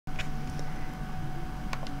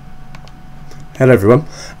Hello everyone,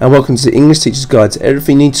 and welcome to the English Teacher's Guide to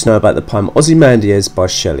everything you need to know about the poem Ozymandias by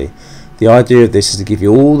Shelley. The idea of this is to give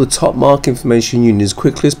you all the top mark information you need as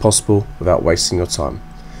quickly as possible without wasting your time.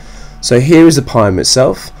 So here is the poem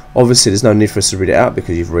itself. Obviously there's no need for us to read it out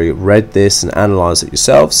because you've already read this and analysed it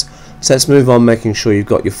yourselves. So let's move on, making sure you've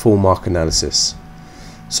got your full mark analysis.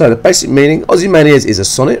 So the basic meaning: Ozymandias is a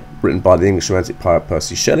sonnet written by the English romantic poet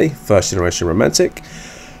Percy Shelley, first generation romantic.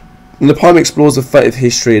 And the poem explores the fate of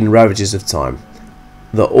history and ravages of time.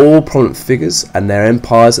 That all prominent figures and their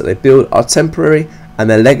empires that they build are temporary, and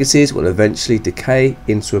their legacies will eventually decay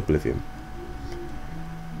into oblivion.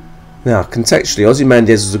 Now, contextually,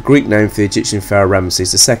 Ozymandias was a Greek name for the Egyptian pharaoh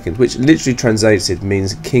Ramesses II, which literally translated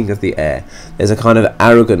means king of the air. There's a kind of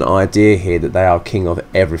arrogant idea here that they are king of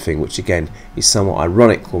everything, which again is somewhat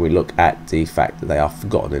ironic when we look at the fact that they are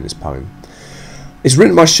forgotten in this poem. It's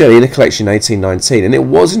written by Shelley in a collection in 1819, and it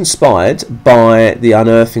was inspired by the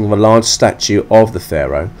unearthing of a large statue of the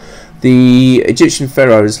pharaoh. The Egyptian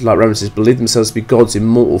pharaohs, like Ramesses, believed themselves to be gods in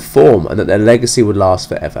mortal form and that their legacy would last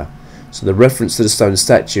forever. So the reference to the stone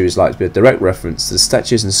statue is like to be a direct reference to the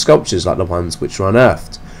statues and sculptures like the ones which were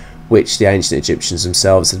unearthed, which the ancient Egyptians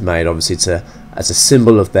themselves had made, obviously, as a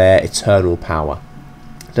symbol of their eternal power.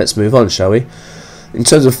 Let's move on, shall we? In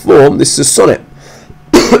terms of form, this is a sonnet.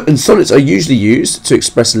 And sonnets are usually used to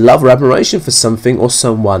express love or admiration for something or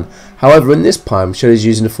someone. However, in this poem, Shelley is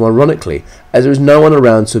using the form ironically, as there is no one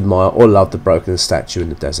around to admire or love the broken statue in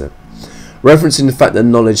the desert. Referencing the fact that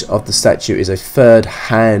knowledge of the statue is a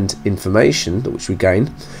third-hand information which we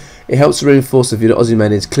gain, it helps to reinforce the view that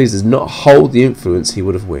Ozymandias clearly does not hold the influence he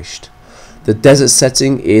would have wished. The desert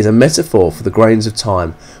setting is a metaphor for the grains of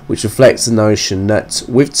time, which reflects the notion that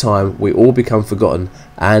with time we all become forgotten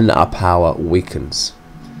and our power weakens.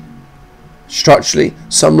 Structurally,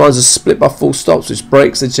 some lines are split by full stops, which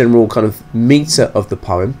breaks the general kind of meter of the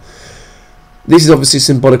poem. This is obviously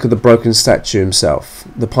symbolic of the broken statue himself.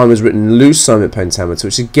 The poem is written in loose iambic pentameter,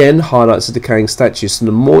 which again highlights the decaying statue. So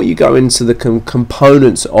the more you go into the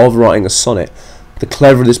components of writing a sonnet, the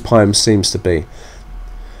cleverer this poem seems to be.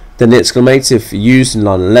 Then the exclamative used in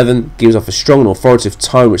line 11 gives off a strong and authoritative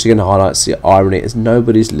tone, which again highlights the irony as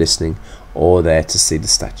nobody's listening or there to see the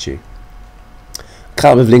statue. A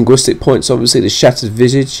couple of linguistic points, obviously: the shattered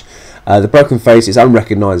visage, the broken face is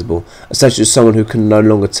unrecognisable, essentially as someone who can no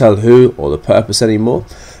longer tell who or the purpose anymore.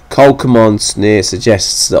 Cold command sneer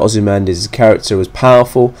suggests that Ozymandias' character was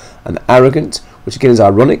powerful and arrogant, which again is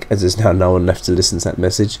ironic as there's now no one left to listen to that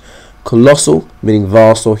message. Colossal, meaning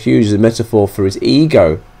vast or huge, is a metaphor for his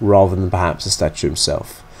ego rather than perhaps the statue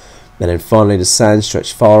himself. And then finally, the sands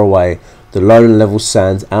stretch far away. The lone and level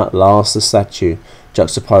sands outlast the statue,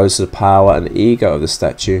 juxtaposed to the power and ego of the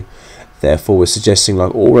statue. Therefore, we're suggesting,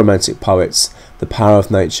 like all romantic poets, the power of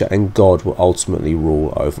nature and God will ultimately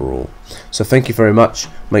rule over all. So thank you very much.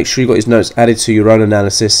 Make sure you got his notes added to your own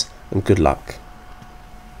analysis, and good luck.